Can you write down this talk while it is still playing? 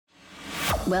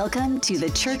Welcome to the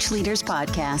Church Leaders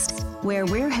Podcast, where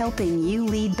we're helping you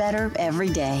lead better every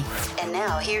day. And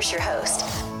now, here's your host.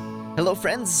 Hello,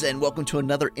 friends, and welcome to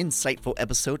another insightful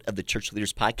episode of the Church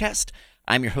Leaders Podcast.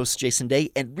 I'm your host, Jason Day,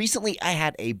 and recently I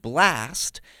had a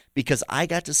blast because I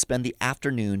got to spend the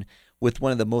afternoon with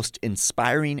one of the most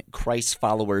inspiring Christ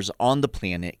followers on the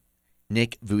planet,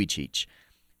 Nick Vujicic.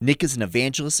 Nick is an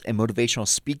evangelist and motivational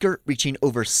speaker, reaching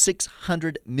over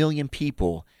 600 million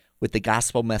people with the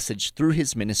gospel message through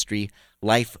his ministry,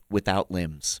 Life Without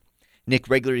Limbs. Nick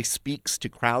regularly speaks to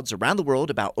crowds around the world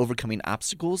about overcoming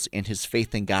obstacles and his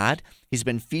faith in God. He's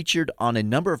been featured on a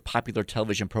number of popular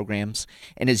television programs,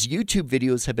 and his YouTube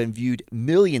videos have been viewed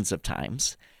millions of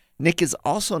times. Nick is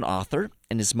also an author,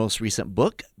 and his most recent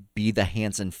book, Be the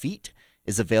Hands and Feet,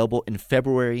 is available in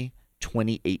February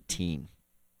 2018.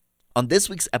 On this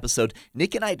week's episode,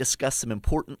 Nick and I discuss some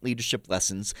important leadership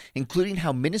lessons, including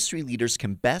how ministry leaders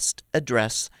can best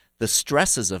address the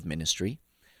stresses of ministry,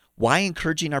 why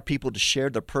encouraging our people to share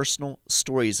their personal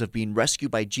stories of being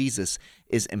rescued by Jesus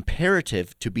is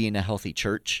imperative to being a healthy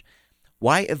church,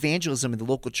 why evangelism in the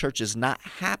local church is not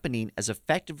happening as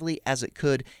effectively as it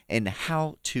could, and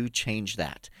how to change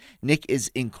that. Nick is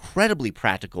incredibly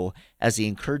practical as he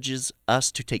encourages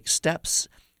us to take steps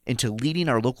into leading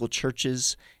our local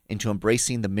churches into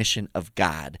embracing the mission of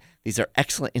God. These are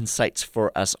excellent insights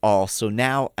for us all. So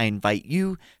now I invite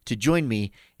you to join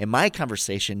me in my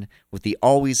conversation with the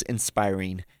always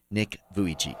inspiring Nick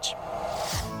Vujicic.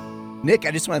 Nick,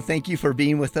 I just want to thank you for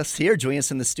being with us here, joining us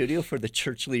in the studio for the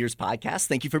Church Leaders Podcast.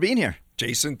 Thank you for being here.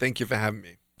 Jason, thank you for having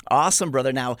me. Awesome,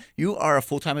 brother. Now, you are a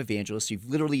full-time evangelist. You've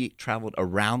literally traveled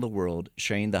around the world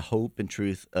sharing the hope and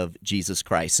truth of Jesus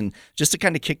Christ. And just to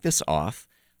kind of kick this off,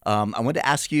 I wanted to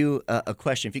ask you a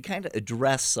question. If you kind of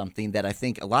address something that I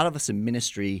think a lot of us in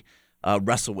ministry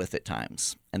wrestle with at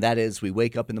times, and that is we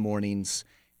wake up in the mornings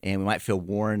and we might feel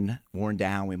worn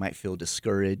down, we might feel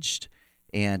discouraged,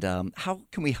 and how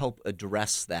can we help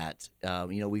address that?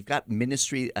 We've got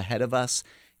ministry ahead of us,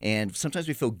 and sometimes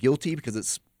we feel guilty because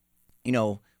it's,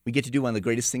 we get to do one of the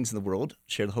greatest things in the world,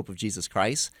 share the hope of Jesus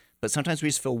Christ, but sometimes we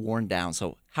just feel worn down.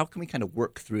 So how can we kind of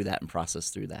work through that and process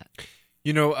through that?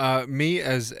 Me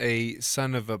as a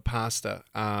son of a pastor,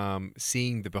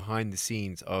 seeing the behind the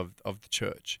scenes of the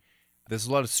church, there's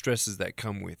a lot of stresses that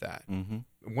come with that.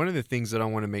 Mm-hmm. One of the things that I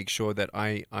want to make sure that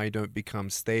I don't become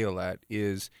stale at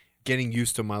is getting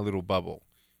used to my little bubble.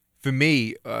 For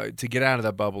me, to get out of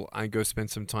that bubble, I go spend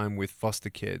some time with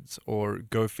foster kids or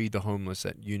go feed the homeless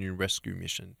at Union Rescue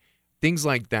Mission. Things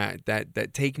like that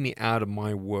take me out of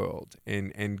my world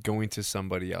and go into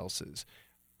somebody else's,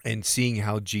 and seeing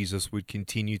how Jesus would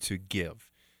continue to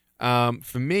give.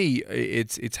 For me,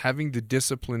 it's having the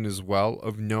discipline as well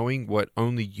of knowing what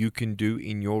only you can do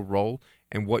in your role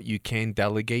and what you can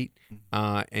delegate,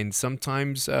 and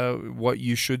sometimes what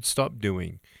you should stop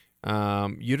doing.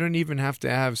 You don't even have to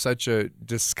have such a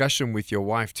discussion with your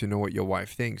wife to know what your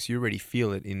wife thinks. You already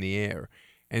feel it in the air.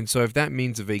 And so if that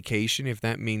means a vacation, if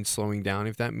that means slowing down,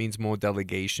 if that means more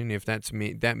delegation, if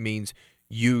that means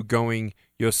you going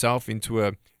yourself into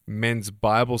a men's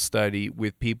Bible study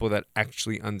with people that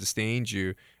actually understand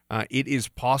you, it is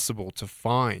possible to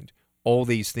find all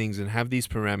these things and have these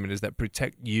parameters that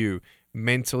protect you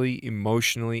mentally,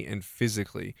 emotionally, and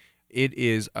physically. It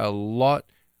is a lot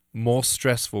more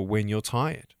stressful when you're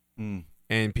tired.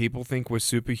 And people think we're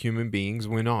superhuman beings.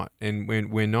 We're not. And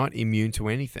we're not immune to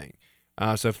anything.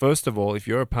 So first of all, if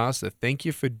you're a pastor, thank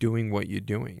you for doing what you're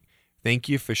doing. Thank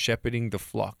you for shepherding the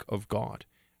flock of God.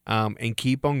 And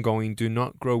keep on going. Do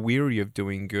not grow weary of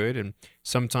doing good. And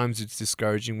sometimes it's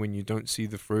discouraging when you don't see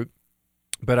the fruit.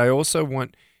 But I also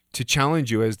want to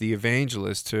challenge you as the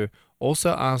evangelist to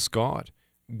also ask God,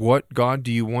 what, God,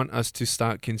 do you want us to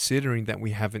start considering that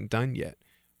we haven't done yet?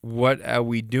 What are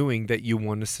we doing that you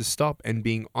want us to stop? And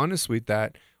being honest with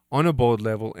that on a board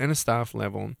level and a staff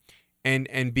level,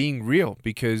 and being real,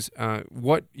 because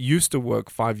what used to work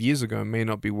 5 years ago may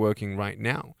not be working right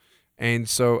now. And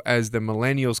so as the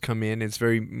millennials come in, it's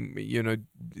very,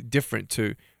 different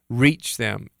to reach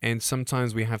them. And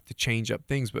sometimes we have to change up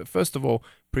things. But first of all,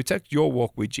 protect your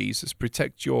walk with Jesus,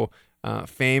 protect your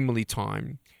family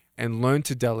time, and learn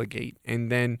to delegate.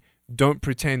 And then don't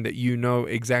pretend that you know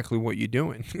exactly what you're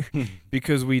doing,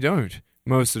 because we don't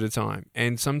most of the time.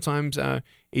 And sometimes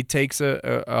it takes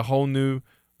a whole new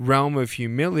realm of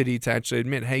humility to actually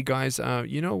admit, hey guys,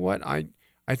 you know what, I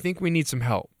think we need some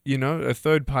help, a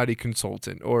third-party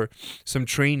consultant or some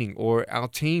training, or our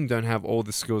team don't have all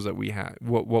the skills that we have,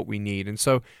 what we need. And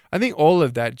so I think all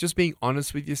of that, just being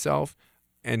honest with yourself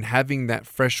and having that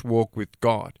fresh walk with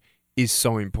God is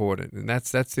so important. And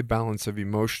that's the balance of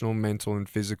emotional, mental, and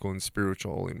physical and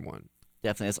spiritual all in one.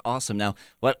 Definitely. That's awesome. Now,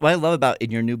 what I love about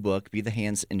in your new book, Be the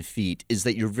Hands and Feet, is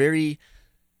that you're very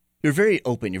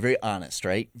open, you're very honest,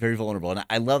 right? Very vulnerable. And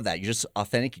I love that. You're just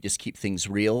authentic, you just keep things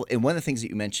real. And one of the things that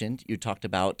you mentioned, you talked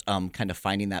about kind of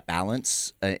finding that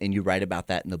balance, and you write about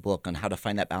that in the book on how to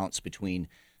find that balance between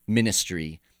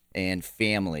ministry and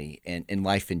family and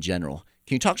life in general.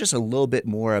 Can you talk just a little bit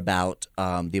more about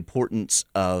the importance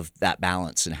of that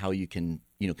balance and how you can,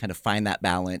 kind of find that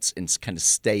balance and kind of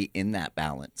stay in that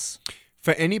balance?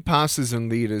 For any pastors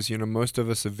and leaders, most of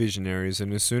us are visionaries,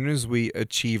 and as soon as we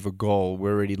achieve a goal,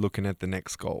 we're already looking at the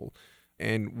next goal.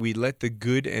 And we let the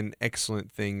good and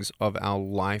excellent things of our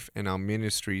life and our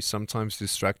ministry sometimes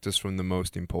distract us from the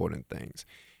most important things.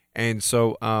 And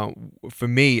so for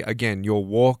me, again, your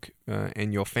walk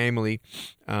and your family,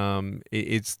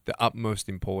 it's the utmost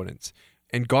importance.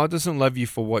 And God doesn't love you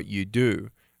for what you do.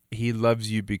 He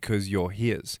loves you because you're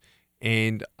His.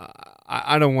 And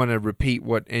I don't want to repeat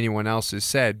what anyone else has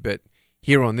said, but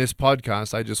here on this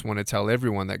podcast, I just want to tell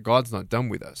everyone that God's not done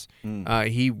with us.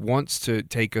 He wants to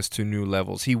take us to new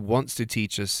levels. He wants to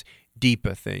teach us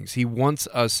deeper things. He wants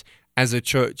us as a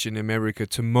church in America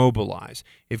to mobilize.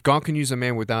 If God can use a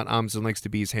man without arms and legs to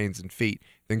be his hands and feet,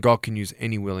 then God can use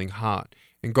any willing heart.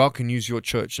 And God can use your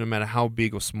church no matter how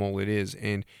big or small it is.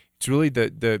 And it's really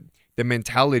the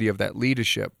mentality of that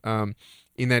leadership.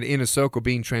 In that inner circle,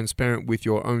 being transparent with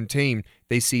your own team,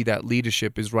 they see that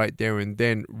leadership is right there and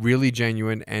then, really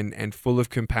genuine and full of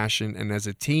compassion. And as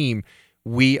a team,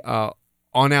 we are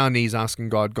on our knees asking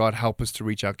God, help us to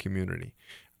reach our community.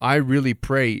 I really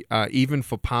pray, even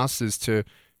for pastors, to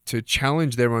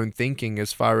challenge their own thinking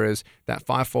as far as that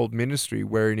fivefold ministry,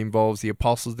 where it involves the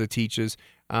apostles, the teachers,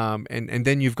 and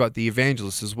then you've got the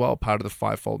evangelists as well, part of the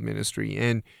fivefold ministry.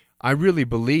 And I really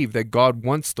believe that God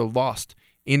wants the lost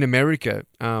in America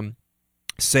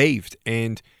saved.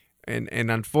 And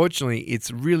unfortunately,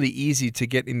 it's really easy to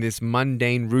get in this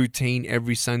mundane routine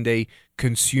every Sunday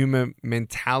consumer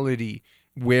mentality,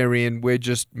 wherein we're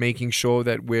just making sure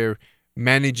that we're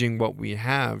managing what we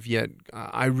have. Yet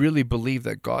I really believe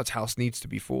that God's house needs to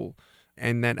be full,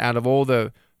 and that out of all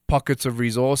the pockets of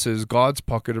resources, God's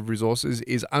pocket of resources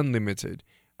is unlimited.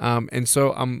 And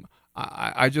so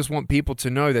I just want people to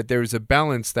know that there is a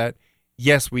balance, that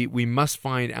yes, we must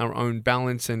find our own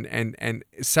balance and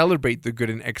celebrate the good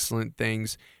and excellent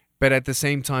things, but at the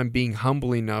same time being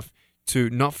humble enough to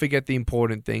not forget the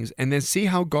important things, and then see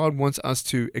how God wants us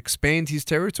to expand His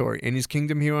territory and His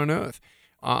kingdom here on earth.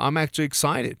 I'm actually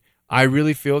excited. I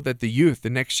really feel that the youth, the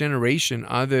next generation,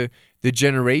 are the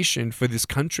generation for this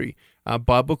country.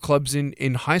 Bible clubs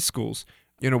in high schools,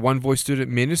 One Voice student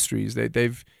ministries,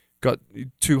 they've got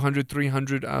 200,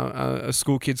 300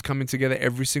 school kids coming together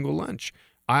every single lunch.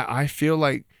 I feel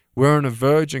like we're on a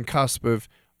verge and cusp of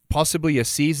possibly a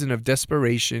season of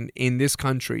desperation in this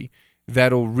country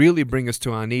that'll really bring us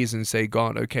to our knees and say,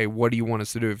 God, okay, what do you want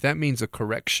us to do? If that means a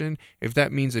correction, if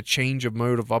that means a change of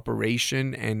mode of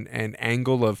operation and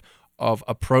angle of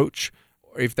approach,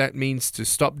 or if that means to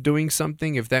stop doing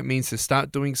something, if that means to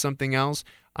start doing something else,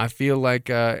 I feel like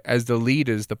as the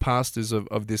leaders, the pastors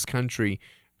of this country,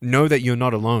 know that you're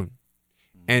not alone,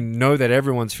 and know that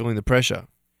everyone's feeling the pressure,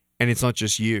 and it's not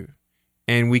just you.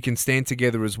 And we can stand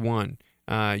together as one,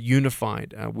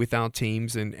 unified with our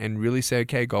teams, and really say,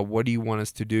 okay, God, what do you want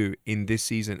us to do in this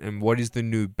season, and what is the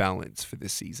new balance for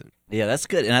this season? Yeah, that's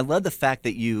good. And I love the fact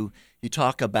that you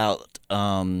talk about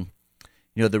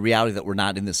the reality that we're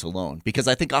not in this alone, because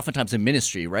I think oftentimes in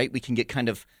ministry, right, we can get kind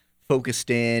of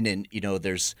focused in, and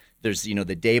there's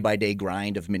the day-by-day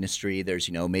grind of ministry. There's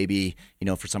maybe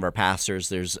for some of our pastors,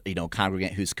 there's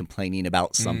congregant who's complaining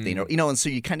about something, or and so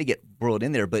you kind of get whirled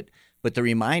in there. But the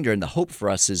reminder and the hope for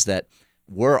us is that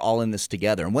we're all in this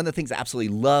together. And one of the things I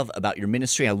absolutely love about your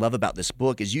ministry, I love about this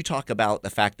book, is you talk about the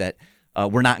fact that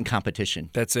we're not in competition.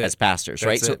 That's it. As pastors,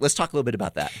 right? So let's talk a little bit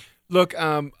about that. Look,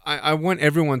 I want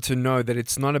everyone to know that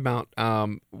it's not about,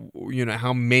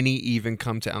 how many even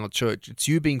come to our church. It's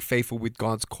you being faithful with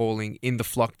God's calling in the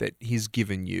flock that He's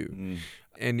given you.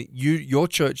 And your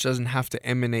church doesn't have to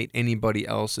emanate anybody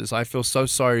else's. I feel so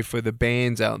sorry for the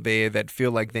bands out there that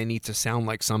feel like they need to sound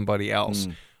like somebody else.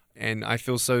 And I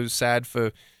feel so sad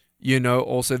for,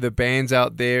 also the bands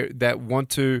out there that want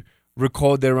to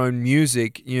record their own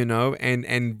music,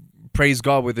 and praise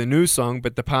God with a new song,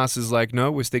 but the pastor's like,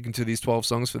 no, we're sticking to these 12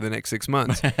 songs for the next 6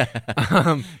 months.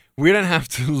 We don't have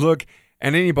to look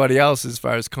at anybody else as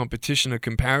far as competition or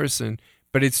comparison,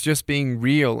 but it's just being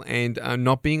real and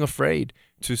not being afraid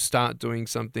to start doing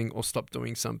something or stop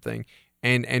doing something,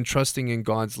 and trusting in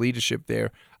God's leadership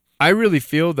there. I really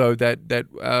feel, though,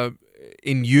 that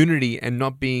in unity and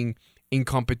not being in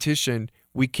competition,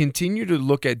 we continue to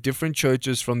look at different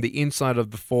churches from the inside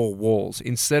of the four walls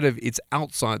instead of it's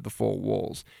outside the four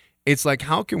walls. It's like,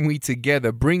 how can we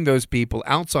together bring those people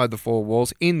outside the four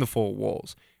walls in the four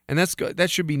walls? And that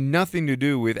should be nothing to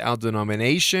do with our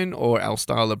denomination or our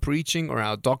style of preaching or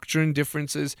our doctrine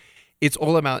differences. It's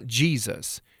all about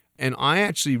Jesus. And I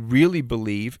actually really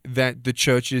believe that the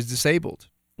church is disabled.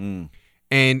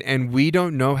 And we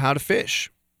don't know how to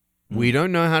fish. We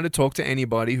don't know how to talk to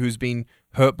anybody who's been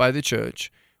hurt by the church.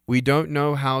 We don't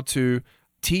know how to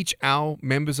teach our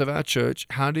members of our church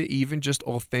how to even just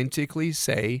authentically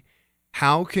say,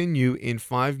 how can you in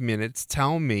 5 minutes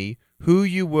tell me who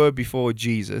you were before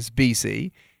Jesus,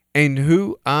 BC, and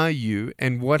who are you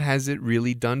and what has it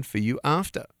really done for you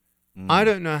after? I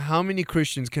don't know how many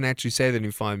Christians can actually say that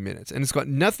in 5 minutes. And it's got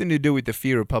nothing to do with the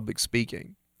fear of public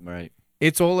speaking. Right.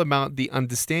 It's all about the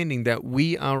understanding that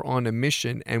we are on a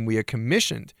mission and we are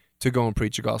commissioned to go and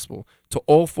preach the gospel to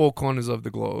all four corners of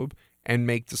the globe and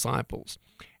make disciples.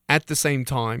 At the same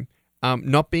time,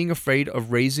 not being afraid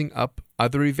of raising up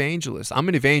other evangelists. I'm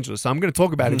an evangelist, so I'm going to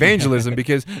talk about evangelism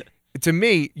because to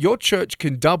me, your church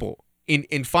can double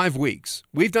in 5 weeks.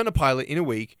 We've done a pilot in a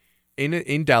week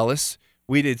in Dallas.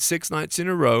 We did 6 nights in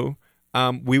a row.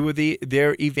 We were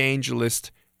their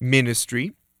evangelistic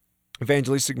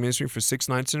ministry for 6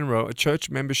 nights in a row, a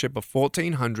church membership of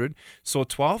 1,400, saw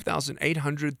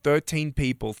 12,813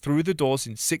 people through the doors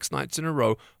in 6 nights in a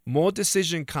row, more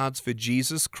decision cards for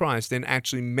Jesus Christ than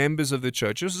actually members of the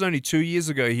church. This was only 2 years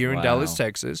ago here in Dallas,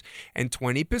 Texas, and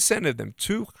 20% of them,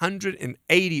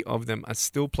 280 of them, are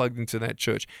still plugged into that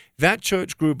church. That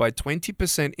church grew by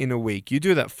 20% in a week. You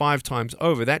do that 5 times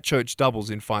over, that church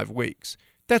doubles in 5 weeks.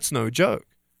 That's no joke.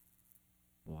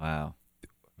 Wow.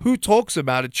 Who talks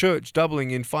about a church doubling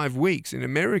in 5 weeks in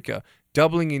America,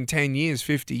 doubling in 10 years,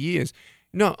 50 years?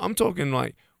 No, I'm talking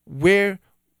like, where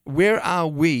are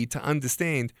we to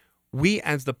understand we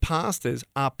as the pastors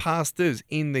are pastors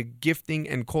in the gifting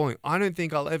and calling? I don't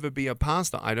think I'll ever be a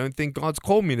pastor. I don't think God's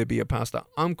called me to be a pastor.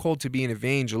 I'm called to be an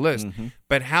evangelist.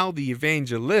 But how the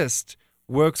evangelist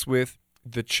works with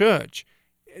the church,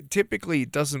 typically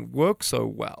it doesn't work so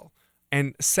well.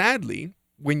 And sadly,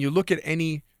 when you look at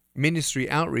any ministry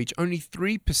outreach, only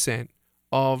 3%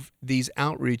 of these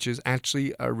outreaches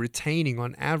actually are retaining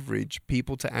on average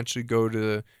people to actually go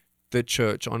to the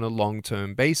church on a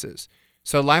long-term basis.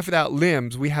 So Life Without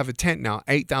Limbs, we have a tent now,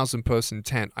 8,000 person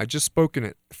tent. I just spoken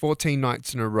it 14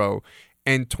 nights in a row,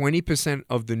 and 20%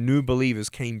 of the new believers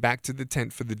came back to the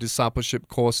tent for the discipleship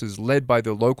courses led by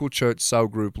the local church cell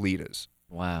group leaders.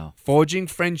 Wow. Forging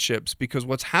friendships, because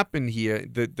what's happened here,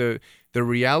 the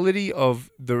reality of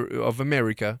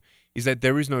America is that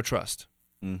there is no trust.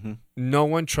 No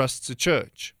one trusts a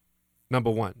church, number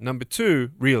one. Number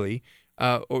two, really,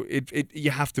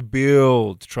 you have to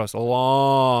build trust a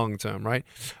long term, right?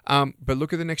 But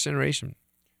look at the next generation.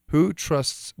 Who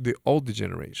trusts the older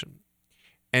generation?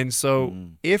 And so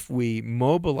if we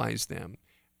mobilize them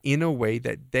in a way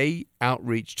that they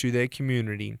outreach to their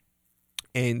community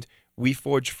and we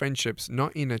forge friendships,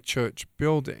 not in a church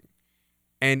building.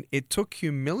 And it took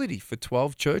humility for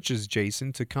 12 churches,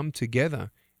 Jason, to come together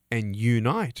and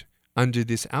unite under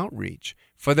this outreach,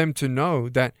 for them to know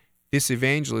that this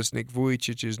evangelist, Nick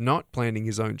Vujicic, is not planning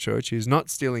his own church. He's not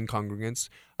stealing congregants.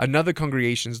 Another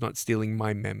congregation is not stealing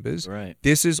my members. Right.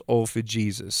 This is all for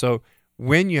Jesus. So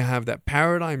when you have that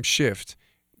paradigm shift,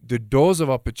 the doors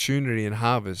of opportunity and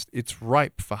harvest, it's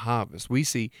ripe for harvest. We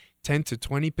see 10 to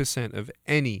 20% of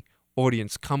any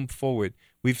audience come forward.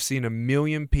 We've seen 1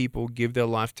 million people give their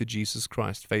life to Jesus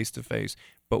Christ face to face,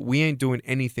 but we ain't doing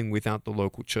anything without the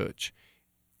local church.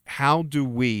 How do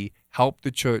we help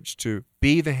the church to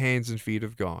be the hands and feet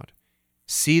of God,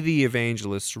 see the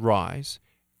evangelists rise,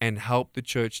 and help the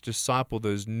church disciple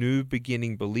those new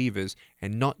beginning believers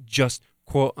and not just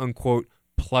quote unquote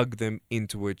plug them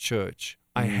into a church?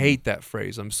 I hate that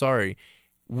phrase. I'm sorry.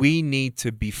 We need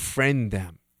to befriend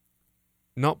them.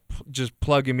 Not just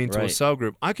plug him into a cell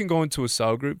group. I can go into a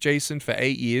cell group, Jason, for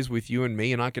 8 years with you and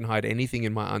me, and I can hide anything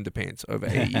in my underpants over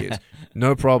 8 years.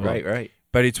 No problem. Right.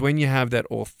 But it's when you have that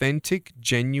authentic,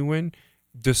 genuine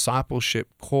discipleship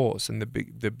course and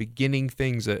the beginning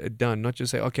things are done, not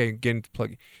just say, okay, get into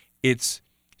plug. It's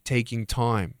taking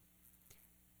time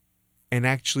and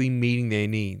actually meeting their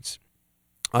needs.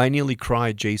 I nearly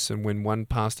cried, Jason, when one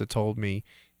pastor told me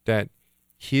that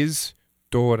his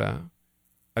daughter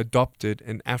adopted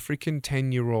an African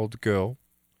 10-year-old girl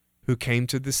who came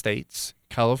to the States,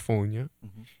 California,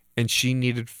 and she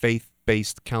needed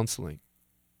faith-based counseling.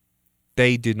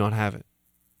 They did not have it.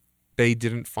 They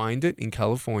didn't find it in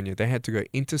California. They had to go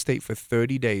interstate for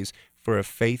 30 days for a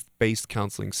faith-based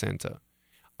counseling center.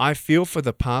 I feel for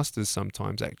the pastors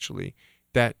sometimes, actually,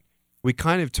 that we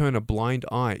kind of turn a blind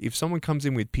eye. If someone comes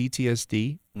in with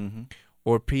PTSD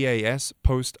or PAS,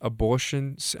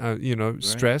 post-abortion,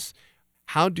 stress,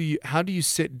 how do you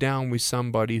sit down with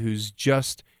somebody who's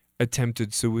just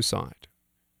attempted suicide?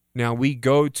 Now, we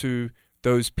go to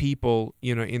those people,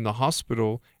 in the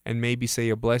hospital and maybe say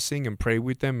a blessing and pray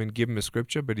with them and give them a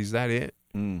scripture, but is that it?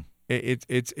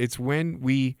 It's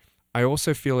when I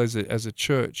also feel as a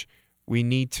church, we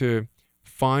need to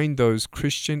find those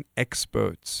Christian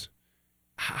experts.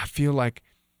 I feel like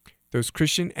those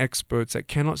Christian experts that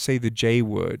cannot say the J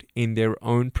word in their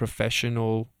own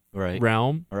professional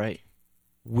realm. Right.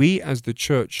 We as the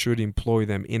church should employ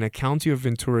them. In a county of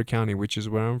Ventura County, which is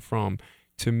where I'm from,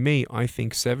 to me, I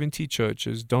think 70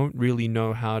 churches don't really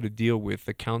know how to deal with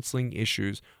the counseling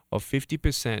issues of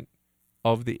 50%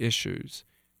 of the issues,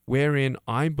 wherein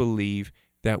I believe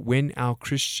that when our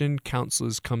Christian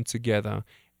counselors come together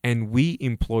and we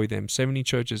employ them, 70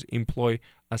 churches employ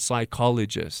a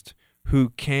psychologist who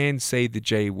can say the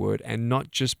J word and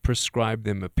not just prescribe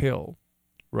them a pill,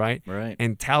 right?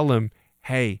 And tell them,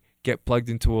 hey, get plugged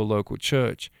into a local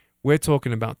church. We're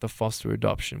talking about the foster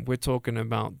adoption. We're talking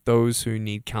about those who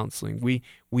need counseling.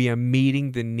 We are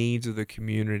meeting the needs of the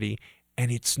community,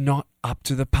 and it's not up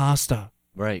to the pastor.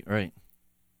 Right.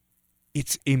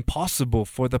 It's impossible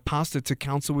for the pastor to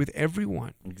counsel with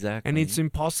everyone. Exactly. And it's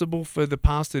impossible for the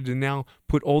pastor to now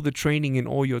put all the training in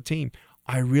all your team.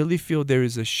 I really feel there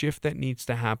is a shift that needs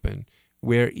to happen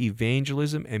where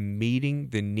evangelism and meeting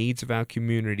the needs of our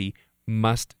community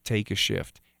must take a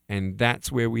shift. And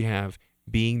that's where we have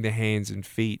being the hands and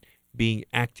feet, being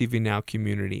active in our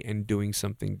community and doing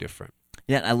something different.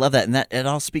 Yeah, I love that. And that it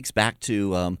all speaks back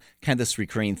to kind of this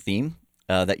recurring theme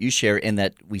that you share and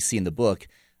that we see in the book.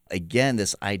 Again,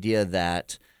 this idea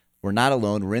that we're not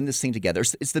alone, we're in this thing together.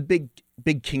 It's the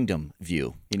big kingdom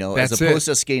view, That's as opposed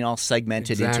to us getting all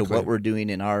segmented Exactly. into what we're doing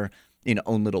in our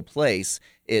own little place.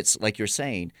 It's like you're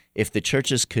saying, if the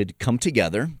churches could come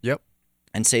together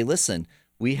and say, listen,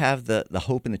 we have the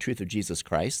hope and the truth of Jesus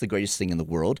Christ, the greatest thing in the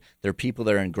world. There are people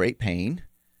that are in great pain,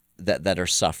 that are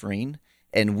suffering.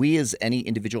 And we as any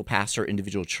individual pastor,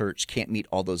 individual church can't meet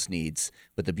all those needs.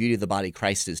 But the beauty of the body of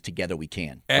Christ is together we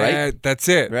can. Right? That's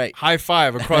it. Right. High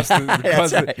five across the...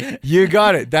 That's right. You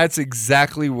got it. That's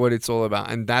exactly what it's all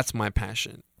about. And that's my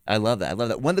passion. I love that.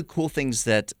 One of the cool things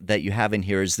that you have in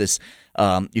here is this,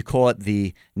 you call it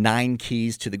the 9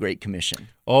 keys to the Great Commission.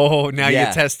 Oh, now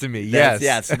you're testing me.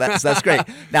 Yes. So that's great.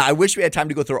 Now, I wish we had time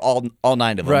to go through all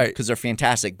 9 of them because they're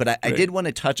fantastic. But I did want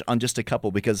to touch on just a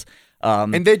couple because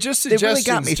and they're just suggestions,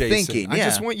 they really got me Jason. thinking. I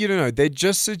just want you to know, they're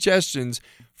just suggestions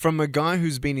from a guy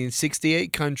who's been in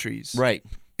 68 countries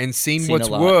and seen what's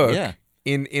worked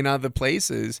in other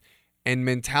places and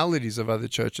mentalities of other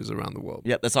churches around the world.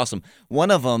 Yep, that's awesome. One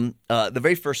of them, the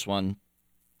very first one,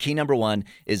 key number 1,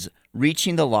 is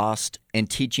reaching the lost and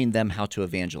teaching them how to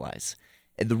evangelize.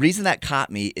 And the reason that caught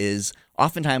me is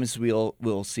oftentimes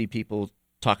we'll see people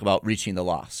talk about reaching the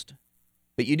lost.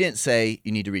 But you didn't say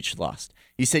you need to reach the lost.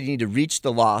 You said you need to reach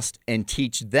the lost and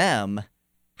teach them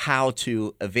how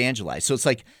to evangelize. So it's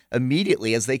like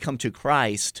immediately as they come to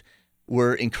Christ,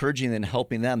 we're encouraging and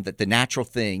helping them that the natural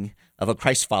thing of a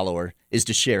Christ follower is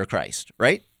to share Christ,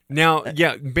 right? Now,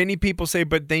 many people say,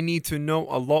 but they need to know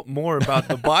a lot more about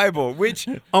the Bible, which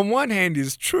on one hand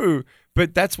is true,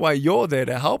 but that's why you're there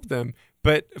to help them.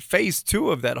 But phase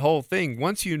 2 of that whole thing,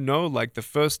 once you know like the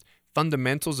first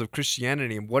fundamentals of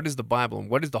Christianity and what is the Bible and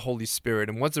what is the Holy Spirit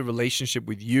and what's the relationship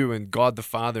with you and God the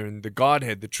Father and the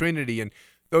Godhead, the Trinity, and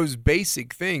those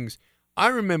basic things. I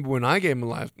remember when I gave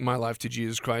my life to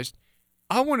Jesus Christ,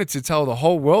 I wanted to tell the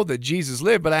whole world that Jesus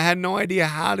lived, but I had no idea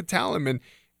how to tell him. And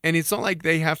it's not like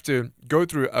they have to go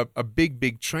through a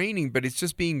big training, but it's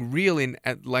just being real.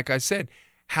 Like I said,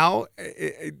 how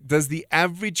does the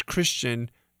average Christian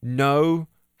know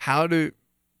how to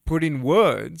put in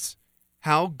words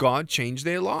how God changed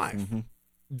their life? Mm-hmm.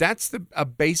 That's a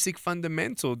basic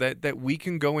fundamental that we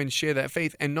can go and share that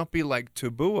faith and not be like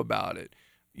taboo about it.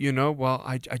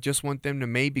 I just want them to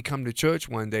maybe come to church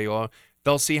one day, or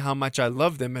they'll see how much I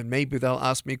love them and maybe they'll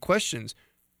ask me questions.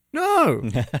 No,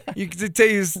 you can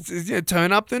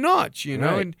turn up the notch,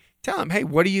 and tell them, hey,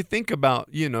 what do you think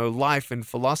about, life and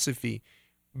philosophy?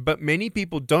 But many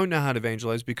people don't know how to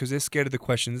evangelize because they're scared of the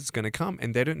questions that's going to come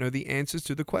and they don't know the answers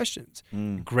to the questions.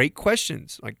 Great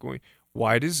questions. Like,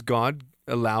 why does God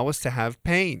allow us to have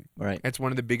pain? Right. That's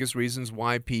one of the biggest reasons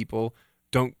why people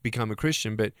don't become a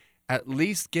Christian, but at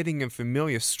least getting them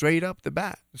familiar straight off the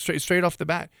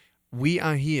bat. We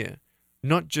are here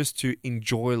not just to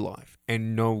enjoy life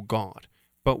and know God,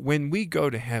 but when we go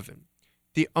to heaven,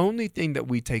 the only thing that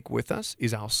we take with us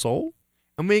is our soul,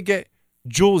 and we get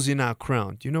jewels in our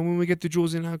crown. Do you know when we get the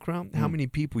jewels in our crown? How many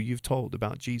people you've told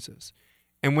about Jesus?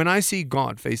 And when I see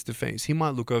God face to face, he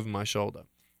might look over my shoulder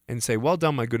and say, well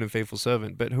done, my good and faithful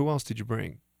servant, but who else did you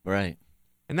bring? Right.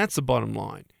 And that's the bottom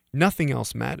line. Nothing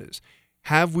else matters.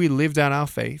 Have we lived out our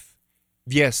faith?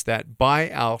 Yes, that by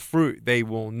our fruit, they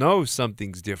will know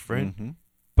something's different,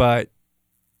 but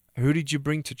who did you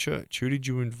bring to church? Who did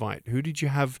you invite? Who did you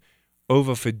have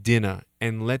over for dinner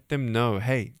and let them know,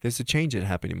 hey, there's a change that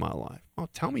happened in my life? Oh,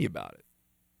 tell me about it.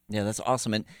 Yeah, that's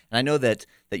awesome. And I know that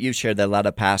you've shared that a lot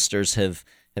of pastors have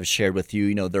shared with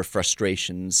you, their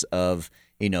frustrations of,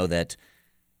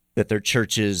 that their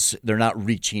churches, they're not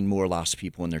reaching more lost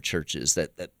people in their churches,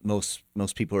 that most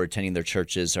people who are attending their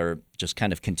churches are just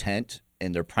kind of content,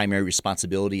 and their primary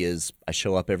responsibility is I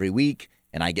show up every week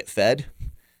and I get fed.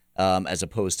 As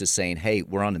opposed to saying, hey,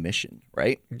 we're on a mission,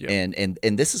 right? Yeah. And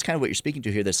this is kind of what you're speaking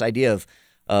to here, this idea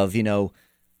of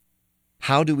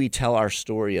how do we tell our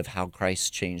story of how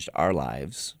Christ changed our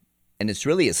lives? And it's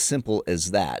really as simple as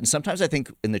that. And sometimes I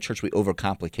think in the church we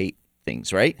overcomplicate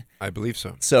things, right? I believe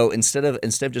so. So instead of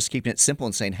just keeping it simple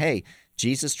and saying, hey,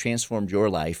 Jesus transformed your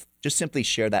life, just simply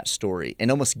share that story, and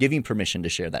almost giving permission to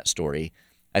share that story,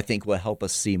 I think will help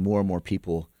us see more and more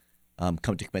people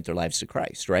come to commit their lives to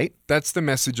Christ, right? That's the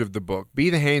message of the book. Be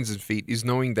the hands and feet is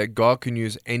knowing that God can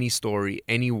use any story,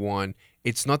 anyone.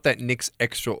 It's not that Nick's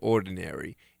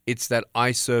extraordinary. It's that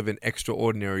I serve an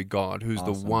extraordinary God who's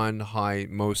awesome. The one high,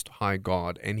 most high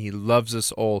God, and he loves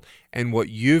us all. And what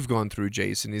you've gone through,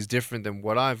 Jason, is different than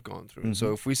what I've gone through. Mm-hmm.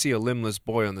 So if we see a limbless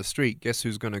boy on the street, guess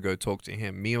who's going to go talk to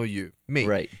him? Me or you? Me.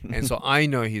 Right. And so I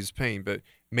know his pain, but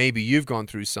maybe you've gone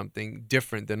through something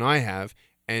different than I have,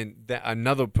 and that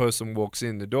another person walks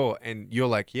in the door and you're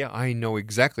like, yeah, I know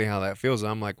exactly how that feels.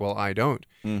 I'm like, well, I don't.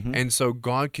 Mm-hmm. And so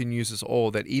God can use us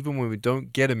all, that even when we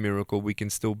don't get a miracle, we can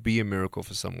still be a miracle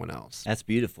for someone else. That's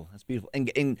beautiful. That's beautiful.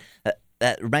 And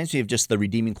that reminds me of just the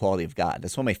redeeming quality of God.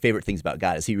 That's one of my favorite things about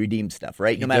God is he redeems stuff,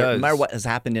 right? No matter what has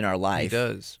happened in our life. He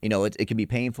does. It can be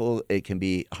painful. It can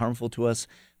be harmful to us.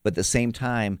 But at the same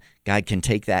time, God can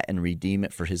take that and redeem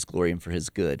it for his glory and for his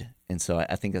good. And so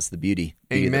I think that's the beauty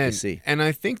Amen. That we see. And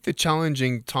I think the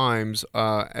challenging times,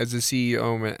 as a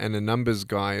CEO and a numbers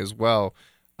guy as well,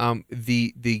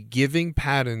 the giving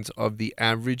patterns of the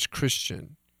average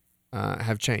Christian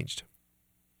have changed.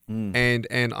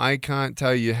 And I can't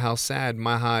tell you how sad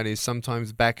my heart is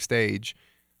sometimes backstage,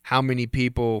 how many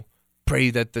people pray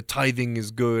that the tithing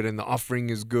is good and the offering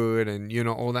is good and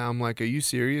all that. I'm like, are you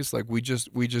serious? Like we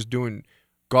just doing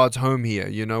God's home here.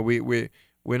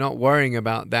 We're not worrying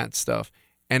about that stuff.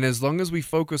 And as long as we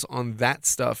focus on that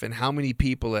stuff and how many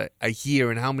people are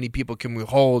here and how many people can we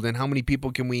hold and how many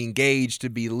people can we engage to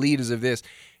be leaders of this,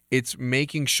 it's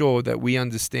making sure that we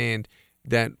understand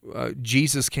that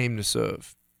Jesus came to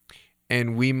serve.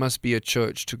 And we must be a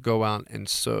church to go out and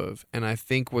serve. And I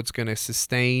think what's going to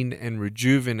sustain and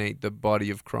rejuvenate the body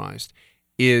of Christ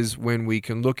is when we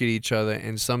can look at each other,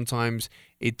 and sometimes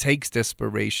it takes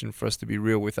desperation for us to be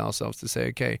real with ourselves to say,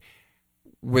 okay,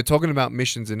 we're talking about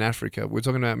missions in Africa. We're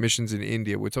talking about missions in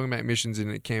India. We're talking about missions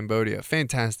in Cambodia.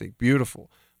 Fantastic, beautiful.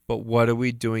 But what are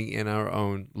we doing in our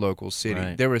own local city?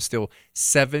 Right. There are still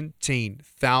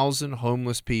 17,000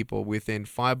 homeless people within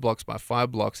 5 blocks by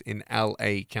 5 blocks in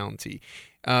L.A. County.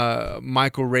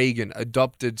 Michael Reagan,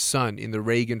 adopted son in the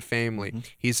Reagan family. Mm-hmm.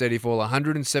 He said if all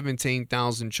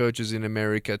 117,000 churches in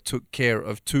America took care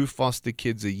of 2 foster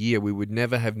kids a year, we would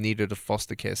never have needed a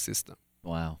foster care system.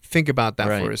 Wow. Think about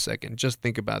that for a second. Just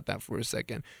think about that for a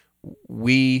second.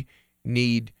 We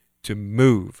need to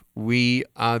move. We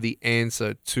are the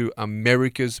answer to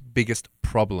America's biggest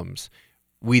problems.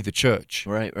 We, the church,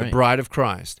 the bride of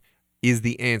Christ, is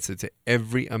the answer to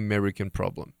every American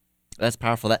problem. That's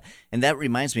powerful. That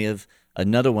reminds me of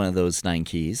another one of those 9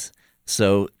 keys.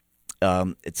 So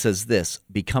it says this: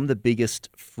 become the biggest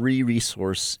free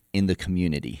resource in the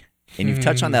community. And you've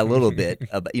touched on that a little bit,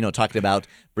 talking about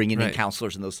bringing in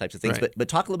counselors and those types of things. Right. But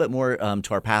talk a little bit more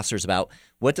to our pastors about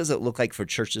what does it look like for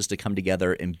churches to come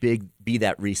together and be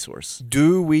that resource?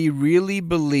 Do we really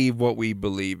believe what we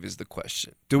believe is the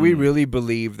question. Do we really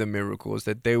believe the miracles,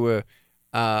 that they were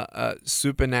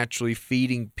supernaturally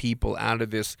feeding people out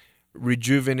of this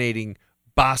rejuvenating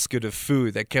basket of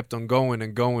food that kept on going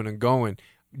and going and going?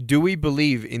 Do we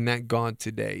believe in that God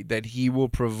today, that he will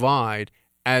provide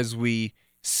as we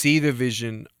see the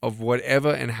vision of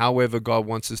whatever and however God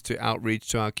wants us to outreach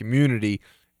to our community,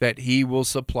 that he will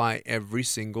supply every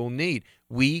single need?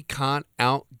 We can't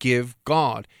outgive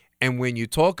God. And when you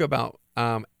talk about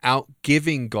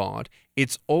outgiving God,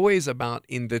 it's always about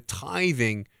in the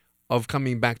tithing of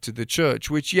coming back to the church,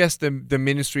 which, yes, the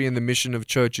ministry and the mission of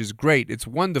church is great. It's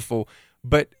wonderful.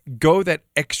 But go that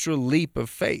extra leap of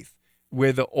faith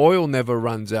where the oil never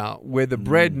runs out, where the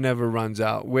bread never runs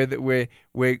out, where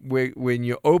when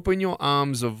you open your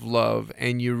arms of love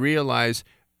and you realize,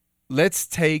 let's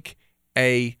take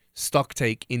a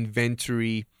stocktake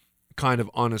inventory kind of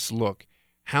honest look.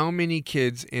 How many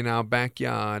kids in our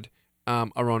backyard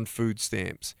are on food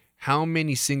stamps? How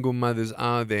many single mothers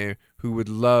are there who would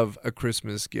love a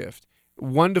Christmas gift?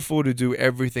 Wonderful to do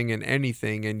everything and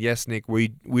anything. And yes, Nick, we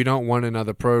don't want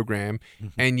another program.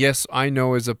 And yes, I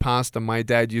know as a pastor, my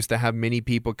dad used to have many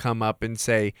people come up and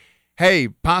say, hey,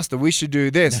 pastor, we should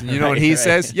do this. And you know what he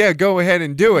says? Yeah, go ahead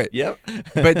and do it. Yep.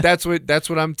 But that's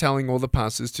what I'm telling all the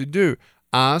pastors to do.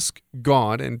 Ask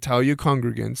God and tell your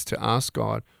congregants to ask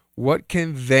God, what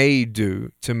can they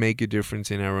do to make a difference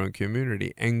in our own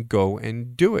community? And go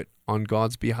and do it on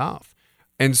God's behalf.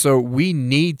 And so we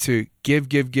need to give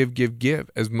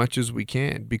as much as we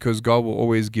can, because God will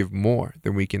always give more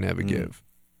than we can ever give.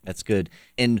 That's good.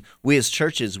 And we as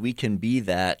churches, we can be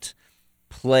that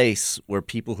place where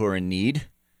people who are in need,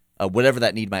 whatever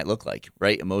that need might look like,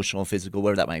 right? Emotional, physical,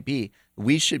 whatever that might be,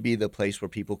 we should be the place where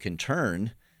people can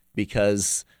turn,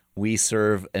 because we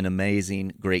serve an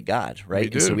amazing, great God,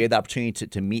 right? And so we have the opportunity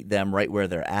to meet them right where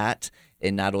they're at,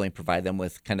 and not only provide them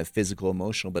with kind of physical,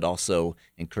 emotional, but also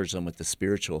encourage them with the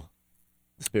spiritual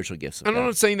gifts of And God. I'm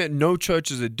not saying that no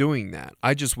churches are doing that.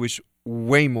 I just wish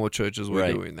way more churches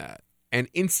were doing that and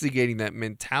instigating that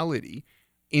mentality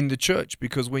in the church,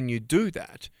 because when you do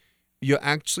that, you're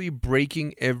actually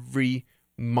breaking every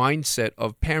mindset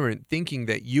of parent thinking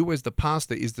that you as the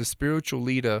pastor is the spiritual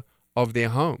leader of their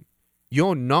home.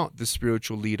 You're not the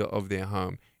spiritual leader of their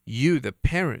home. You, the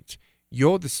parent,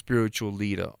 you're the spiritual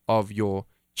leader of your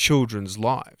children's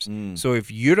lives. So if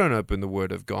you don't open the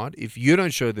Word of God, if you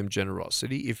don't show them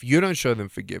generosity, if you don't show them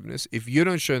forgiveness, if you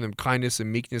don't show them kindness and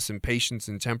meekness and patience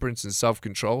and temperance and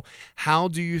self-control, how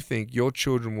do you think your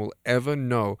children will ever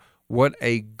know what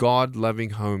a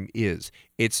God-loving home is?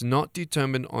 It's not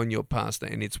determined on your pastor,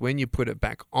 and it's when you put it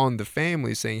back on the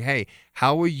family saying, hey,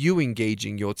 how are you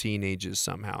engaging your teenagers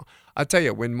somehow? I tell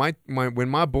you, when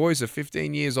my boys are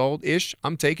 15 years old-ish,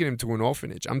 I'm taking them to an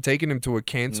orphanage. I'm taking them to a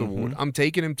cancer ward. I'm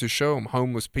taking them to show them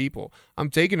homeless people. I'm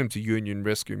taking them to Union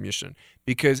Rescue Mission,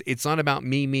 because it's not about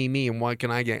me, and what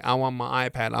can I get? I want my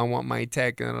iPad. I want my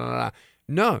tech. Blah, blah, blah.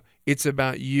 No, it's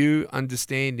about you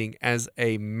understanding as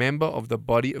a member of the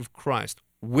body of Christ,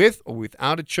 with or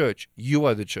without a church, you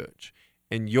are the church.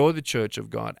 And you're the church of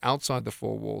God outside the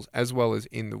four walls as well as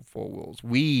in the four walls.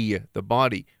 We, the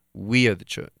body, we are the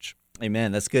church.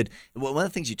 Amen. That's good. Well, one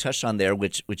of the things you touched on there,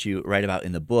 which you write about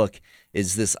in the book,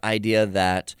 is this idea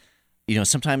that,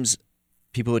 sometimes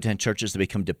people who attend churches, they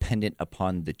become dependent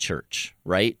upon the church,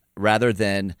 right? Rather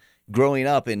than growing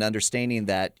up and understanding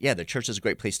that, the church is a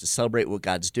great place to celebrate what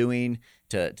God's doing,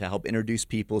 to help introduce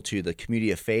people to the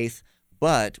community of faith,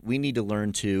 but we need to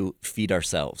learn to feed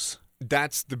ourselves.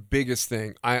 That's the biggest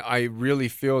thing. I really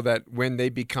feel that when they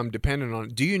become dependent on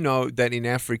it. Do you know that in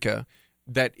Africa,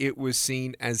 that it was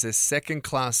seen as a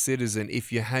second-class citizen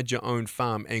if you had your own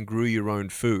farm and grew your own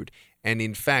food? And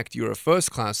in fact, you're a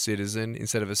first-class citizen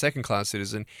instead of a second-class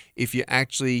citizen if you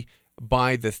actually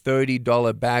buy the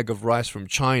 $30 bag of rice from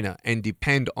China and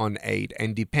depend on aid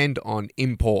and depend on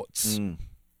imports.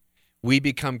 We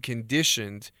become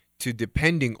conditioned to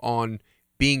depending on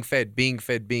being fed.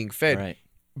 Right.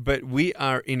 But we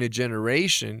are in a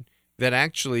generation that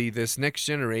actually, this next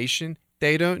generation,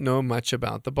 they don't know much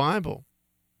about the Bible.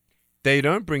 They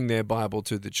don't bring their Bible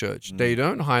to the church. They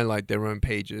don't highlight their own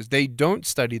pages. They don't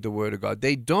study the Word of God.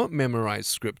 They don't memorize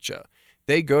Scripture.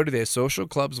 They go to their social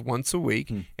clubs once a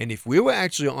week. And if we were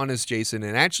actually honest, Jason,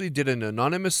 and actually did an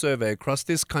anonymous survey across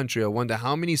this country, I wonder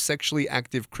how many sexually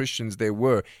active Christians there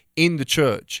were in the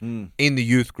church, in the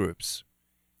youth groups.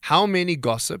 How many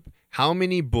gossip, how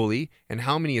many bully, and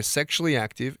how many are sexually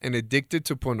active and addicted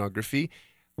to pornography?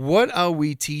 What are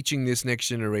we teaching this next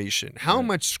generation? How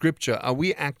much Scripture are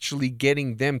we actually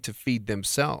getting them to feed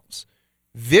themselves?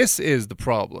 This is the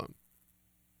problem.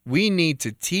 We need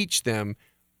to teach them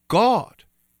God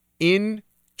in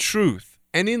truth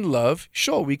and in love.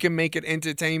 Sure, we can make it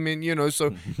entertainment,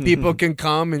 so people can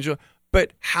come and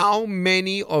but how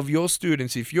many of your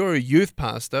students, if you're a youth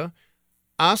pastor,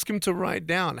 ask them to write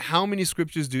down how many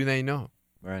scriptures do they know?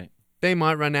 Right. They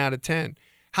might run out of 10.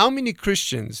 How many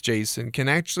Christians, Jason, can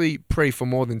actually pray for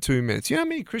more than 2 minutes? You know how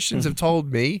many Christians have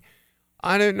told me,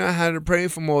 I don't know how to pray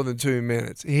for more than 2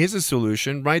 minutes. Here's a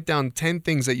solution. Write down 10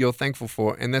 things that you're thankful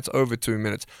for, and that's over 2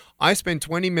 minutes. I spend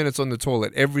 20 minutes on the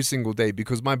toilet every single day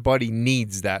because my body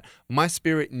needs that. My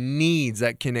spirit needs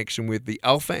that connection with the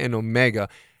Alpha and Omega.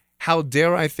 How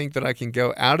dare I think that I can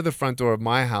go out of the front door of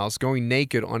my house going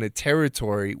naked on a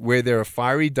territory where there are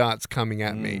fiery darts coming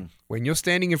at me? When you're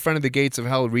standing in front of the gates of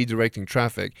hell redirecting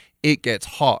traffic, it gets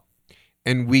hot.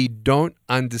 And we don't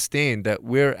understand that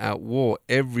we're at war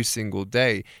every single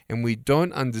day. And we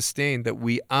don't understand that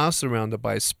we are surrounded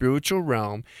by a spiritual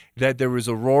realm, that there is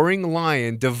a roaring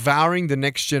lion devouring the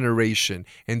next generation.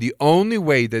 And the only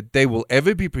way that they will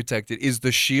ever be protected is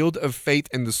the shield of faith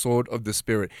and the sword of the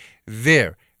Spirit.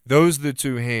 Those are the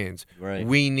two hands. Right.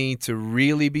 We need to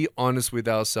really be honest with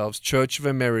ourselves. Church of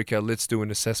America, let's do an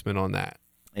assessment on that.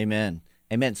 Amen.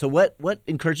 Amen. So what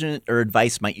encouragement or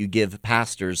advice might you give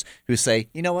pastors who say,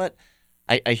 you know what,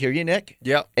 I hear you, Nick.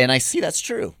 Yep. And I see that's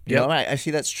true. You know, I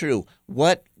see that's true.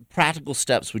 What practical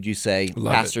steps would you say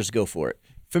pastors go for it?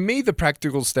 For me, the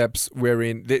practical steps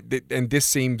wherein, and this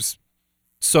seems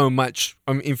so much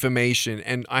information,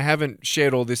 and I haven't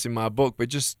shared all this in my book, but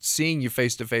just seeing you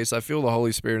face to face, I feel the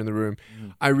Holy Spirit in the room.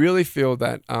 I really feel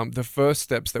that the first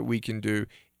steps that we can do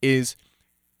is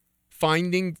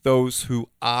finding those who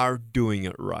are doing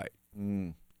it right.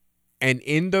 And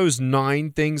in those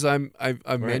 9 things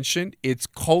I've mentioned, it's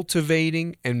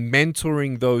cultivating and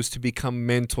mentoring those to become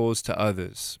mentors to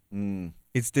others.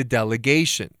 It's the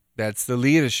delegation. That's the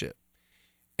leadership.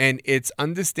 And it's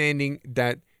understanding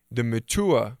that the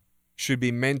mature should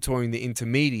be mentoring the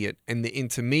intermediate, and the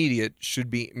intermediate should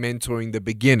be mentoring the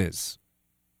beginners.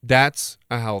 That's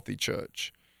a healthy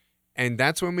church. And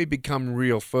that's when we become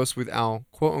real, first with our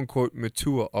quote-unquote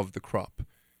mature of the crop,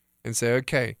 and say,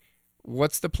 okay,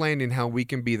 what's the plan in how we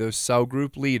can be those cell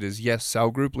group leaders? Yes, cell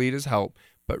group leaders help,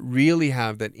 but really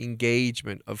have that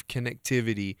engagement of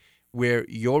connectivity where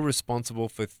you're responsible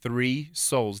for 3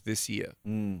 souls this year.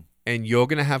 And you're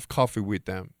going to have coffee with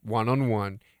them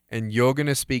one-on-one, and you're going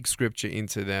to speak scripture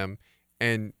into them.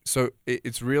 And so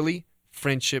it's really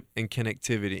friendship and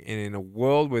connectivity. And in a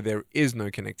world where there is no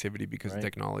connectivity because of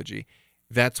technology,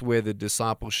 that's where the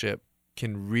discipleship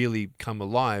can really come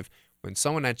alive, when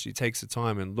someone actually takes the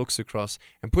time and looks across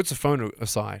and puts the phone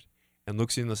aside and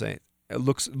looks you in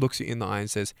the eye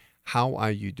and says, how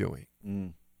are you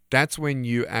doing? That's when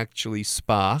you actually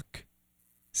spark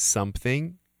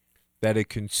something that a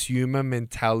consumer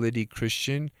mentality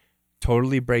Christian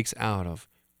totally breaks out of.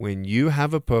 When you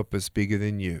have a purpose bigger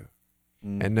than you,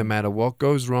 and no matter what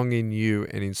goes wrong in you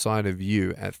and inside of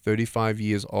you at 35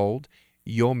 years old,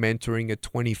 you're mentoring a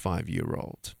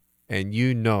 25-year-old. And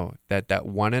you know that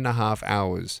 1.5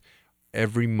 hours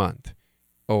every month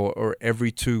or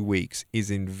every 2 weeks is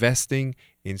investing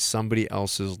in somebody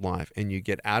else's life. And you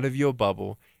get out of your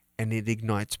bubble and it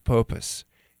ignites purpose.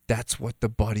 That's what the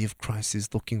body of Christ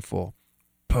is looking for.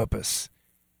 Purpose.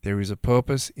 There is a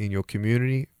purpose in your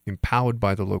community, empowered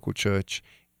by the local church.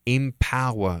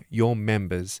 Empower your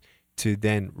members to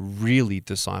then really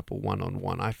disciple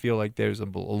one-on-one. I feel like there's a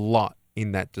lot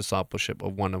in that discipleship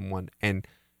of one-on-one and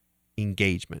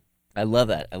engagement. I love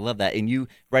that. And you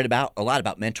write a lot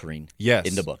about mentoring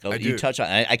in the book. I You do. touch on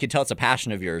I can tell it's a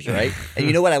passion of yours, right? And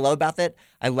you know what I love about that?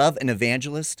 I love an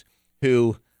evangelist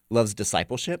who loves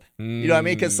discipleship. You know what I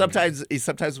mean? Because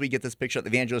sometimes we get this picture of the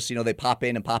evangelists, they pop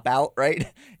in and pop out,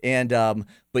 right? And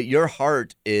but your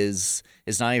heart is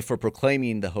not only for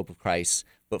proclaiming the hope of Christ,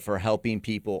 but for helping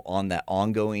people on that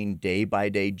ongoing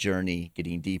day-by-day journey,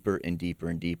 getting deeper and deeper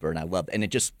and deeper. And I love it. And it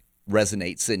just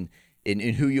resonates in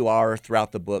who you are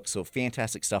throughout the book. So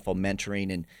fantastic stuff on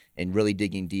mentoring and really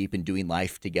digging deep and doing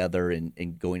life together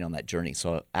and going on that journey.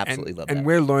 So I absolutely love that. And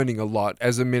we're learning a lot.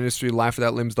 As a ministry,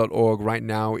 lifewithoutlimbs.org right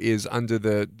now is under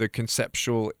the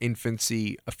conceptual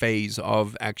infancy phase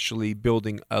of actually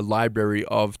building a library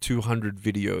of 200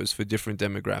 videos for different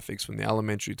demographics, from the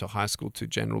elementary to high school to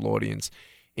general audience,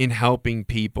 in helping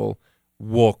people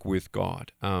walk with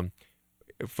God.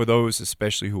 For those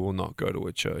especially who will not go to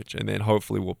a church, and then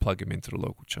hopefully we'll plug them into the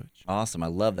local church. Awesome. I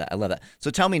love that.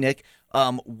 So tell me, Nick,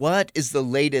 what is the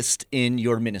latest in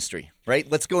your ministry, right?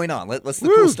 What's going on? What's the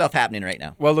cool stuff happening right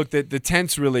now? Well, look, the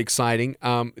tent's really exciting.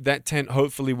 That tent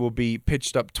hopefully will be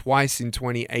pitched up twice in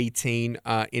 2018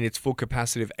 in its full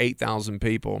capacity of 8,000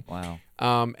 people.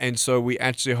 Wow. And so we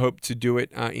actually hope to do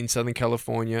it in Southern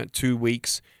California, 2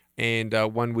 weeks and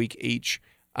 1 week each.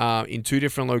 In 2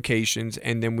 different locations,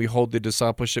 and then we hold the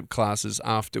discipleship classes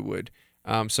afterward.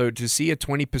 So to see a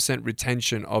 20%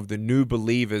 retention of the new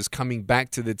believers coming back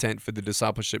to the tent for the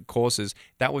discipleship courses,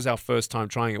 that was our first time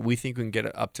trying it. We think we can get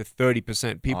it up to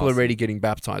 30%. People are already getting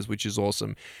baptized, which is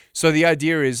awesome. So the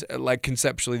idea is, like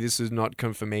conceptually, this is not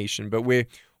confirmation, but we're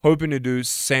hoping to do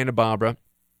Santa Barbara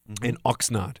and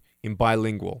Oxnard in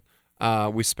bilingual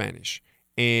with Spanish.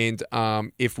 And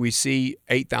if we see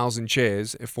 8,000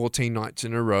 chairs, 14 nights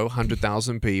in a row,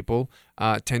 100,000 people,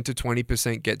 10 to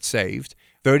 20% get saved,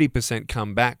 30%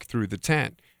 come back through the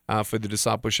tent for the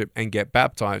discipleship and get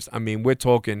baptized. I mean, we're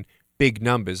talking big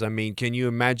numbers. I mean, can you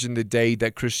imagine the day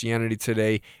that Christianity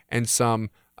Today and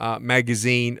some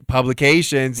magazine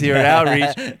publications here at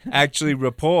Outreach actually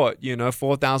report,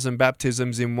 4,000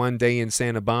 baptisms in one day in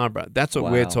Santa Barbara? That's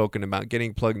what we're talking about,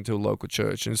 getting plugged into a local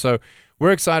church. And so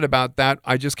we're excited about that.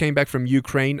 I just came back from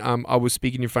Ukraine. I was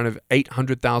speaking in front of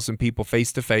 800,000 people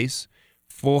face-to-face.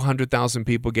 400,000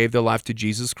 people gave their life to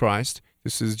Jesus Christ.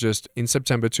 This is just in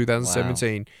September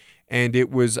 2017. Wow. And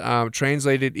it was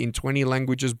translated in 20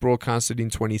 languages, broadcasted in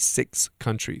 26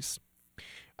 countries.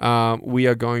 We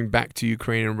are going back to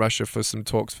Ukraine and Russia for some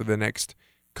talks for the next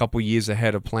couple years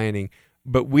ahead of planning.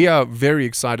 But we are very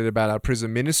excited about our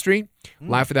prison ministry.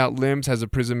 Life Without Limbs has a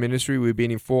prison ministry. We've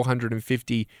been in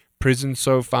 450 prisons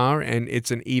so far, and it's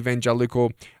an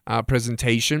evangelical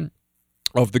presentation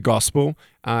of the gospel,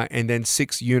 and then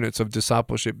 6 units of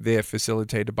discipleship there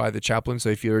facilitated by the chaplain. So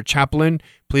if you're a chaplain,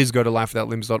 please go to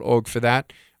lifewithoutlimbs.org for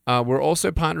that. We're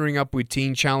also partnering up with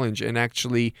Teen Challenge and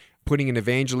actually putting an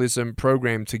evangelism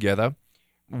program together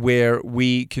where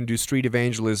we can do street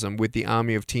evangelism with the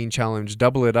army of Teen Challenge,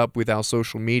 double it up with our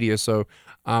social media. So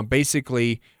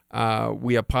basically,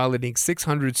 we are piloting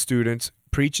 600 students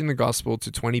preaching the gospel to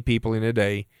 20 people in a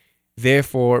day,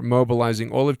 therefore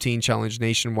mobilizing all of Teen Challenge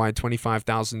nationwide,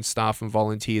 25,000 staff and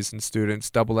volunteers and students,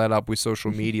 double that up with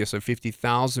social media. So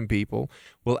 50,000 people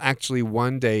will actually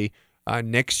one day,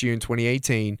 next year in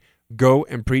 2018, go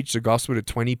and preach the gospel to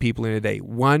 20 people in a day.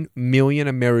 1 million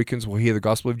Americans will hear the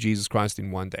gospel of Jesus Christ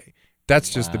in one day. That's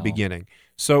just the beginning.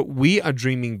 So we are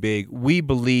dreaming big. We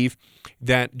believe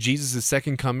that Jesus'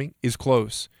 second coming is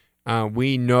close.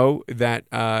 We know that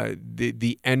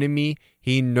the enemy,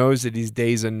 he knows that his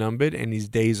days are numbered and his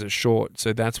days are short.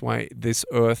 So that's why this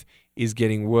earth is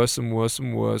getting worse and worse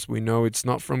and worse. We know it's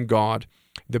not from God,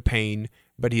 the pain,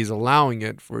 but he's allowing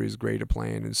it for his greater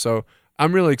plan. And so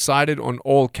I'm really excited on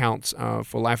all counts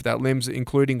for Life Without Limbs,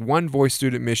 including One Voice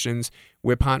Student Missions.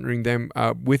 We're partnering them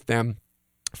with them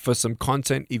for some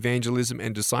content, evangelism,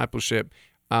 and discipleship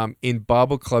in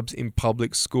Bible clubs in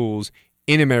public schools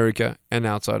in America and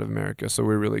outside of America. So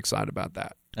we're really excited about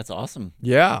that. That's awesome.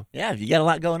 Yeah. Yeah, you got a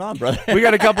lot going on, brother. We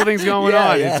got a couple things going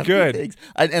on. Yeah, it's good.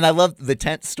 And I love the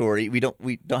tent story. We don't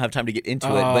have time to get into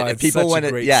it, but if people want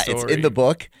to, it's in the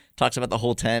book. Talks about the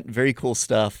whole tent. Very cool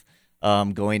stuff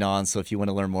going on. So if you want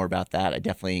to learn more about that, I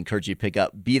definitely encourage you to pick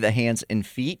up Be the Hands and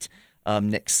Feet,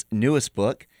 Nick's newest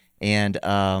book. And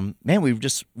man, we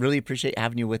just really appreciate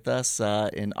having you with us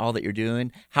in all that you're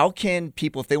doing. How can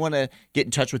people, if they want to get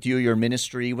in touch with you or your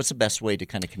ministry, what's the best way to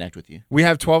kind of connect with you? We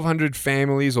have 1,200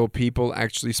 families or people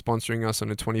actually sponsoring us on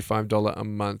a $25 a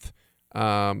month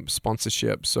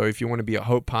sponsorship. So if you want to be a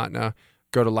Hope partner,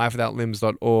 go to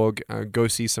lifewithoutlimbs.org, go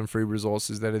see some free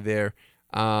resources that are there.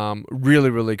 Really,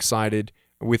 really excited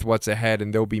with what's ahead,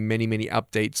 and there'll be many, many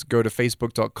updates. Go to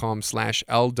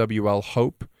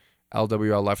facebook.com/LWL-HOPE.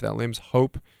 LWL Life Without Limbs,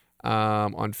 Hope,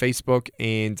 on Facebook,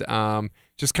 and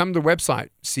just come to the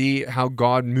website, see how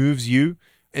God moves you,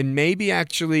 and maybe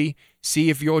actually see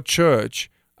if your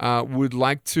church would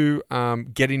like to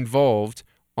get involved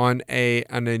on a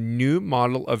new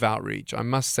model of outreach. I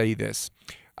must say this.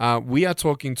 We are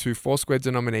talking to Foursquare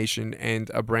denomination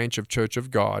and a branch of Church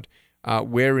of God,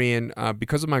 wherein,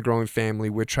 because of my growing family,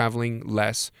 we're traveling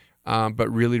less, but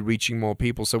really reaching more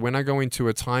people. So when I go into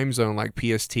a time zone like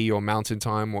PST or Mountain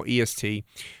Time or EST,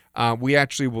 we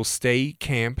actually will stay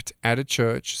camped at a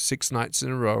church 6 nights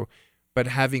in a row, but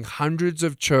having hundreds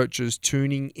of churches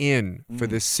tuning in for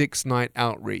the 6-night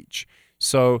outreach.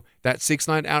 So that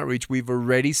 6-night outreach, we've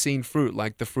already seen fruit,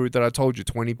 like the fruit that I told you,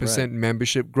 20%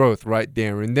 membership growth right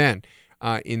there and then.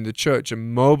 In the church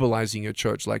and mobilizing your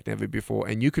church like never before.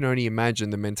 And you can only imagine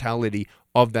the mentality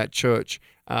of that church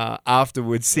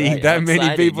afterwards, seeing that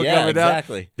many people coming out.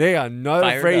 They are not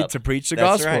afraid to preach the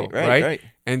gospel, right?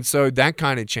 And so that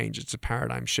kind of change. It's a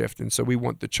paradigm shift. And so we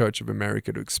want the Church of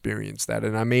America to experience that.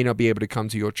 And I may not be able to come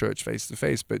to your church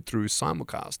face-to-face, but through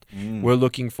simulcast. We're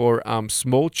looking for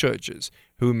small churches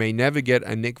who may never get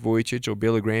a Nick Vujicic or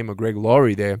Billy Graham or Greg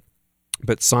Laurie there,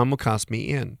 but simulcast me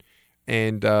in.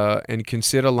 and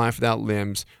consider Life Without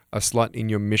Limbs a slot in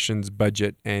your missions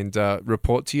budget, and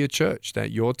report to your church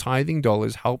that your tithing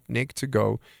dollars help Nick to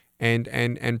go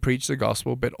and preach the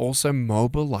gospel, but also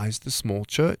mobilize the small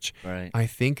church. Right. I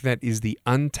think that is the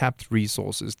untapped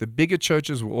resources. The bigger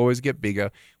churches will always get bigger.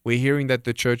 We're hearing that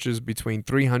the churches between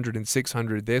 300 and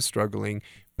 600, they're struggling,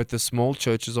 but the small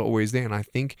churches are always there. And I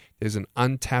think there's an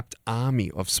untapped army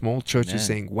of small churches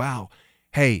saying, wow,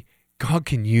 hey, God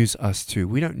can use us too.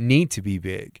 We don't need to be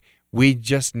big. We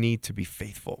just need to be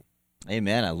faithful.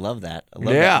 Amen. I love that. I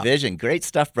love that vision. Great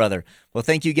stuff, brother. Well,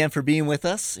 thank you again for being with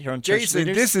us here on Church Jason,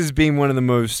 Leaders. this has been one of the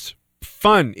most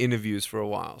fun interviews for a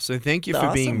while. So thank you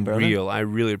for being real. I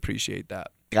really appreciate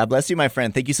that. God bless you, my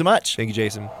friend. Thank you so much. Thank you,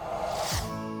 Jason.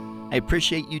 I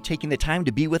appreciate you taking the time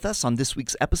to be with us on this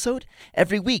week's episode.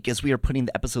 Every week, as we are putting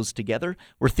the episodes together,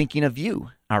 we're thinking of you,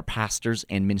 our pastors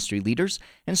and ministry leaders,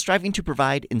 and striving to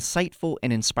provide insightful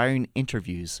and inspiring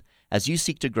interviews as you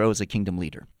seek to grow as a kingdom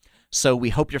leader. So we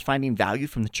hope you're finding value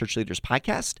from the Church Leaders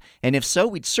Podcast. And if so,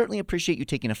 we'd certainly appreciate you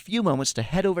taking a few moments to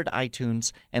head over to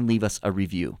iTunes and leave us a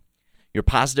review. Your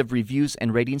positive reviews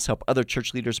and ratings help other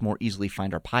church leaders more easily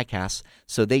find our podcasts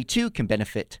so they too can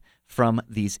benefit from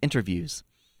these interviews.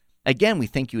 Again, we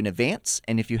thank you in advance.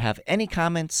 And if you have any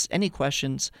comments, any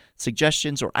questions,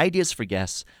 suggestions, or ideas for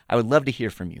guests, I would love to hear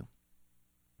from you.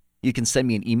 You can send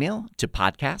me an email to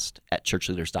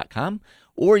podcast@churchleaders.com,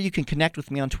 or you can connect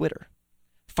with me on Twitter.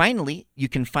 Finally, you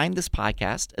can find this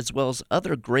podcast as well as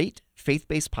other great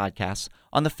faith-based podcasts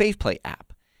on the FaithPlay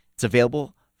app. It's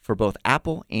available for both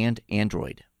Apple and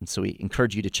Android, and so we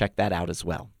encourage you to check that out as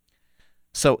well.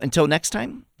 So until next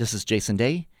time, this is Jason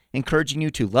Day, encouraging you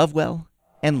to love well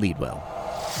and lead well.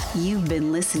 You've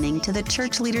been listening to the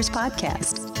Church Leaders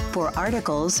Podcast. For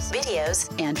articles,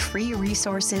 videos, and free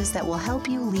resources that will help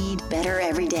you lead better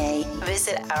every day,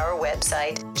 visit our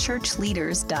website,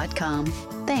 churchleaders.com.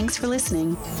 Thanks for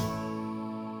listening.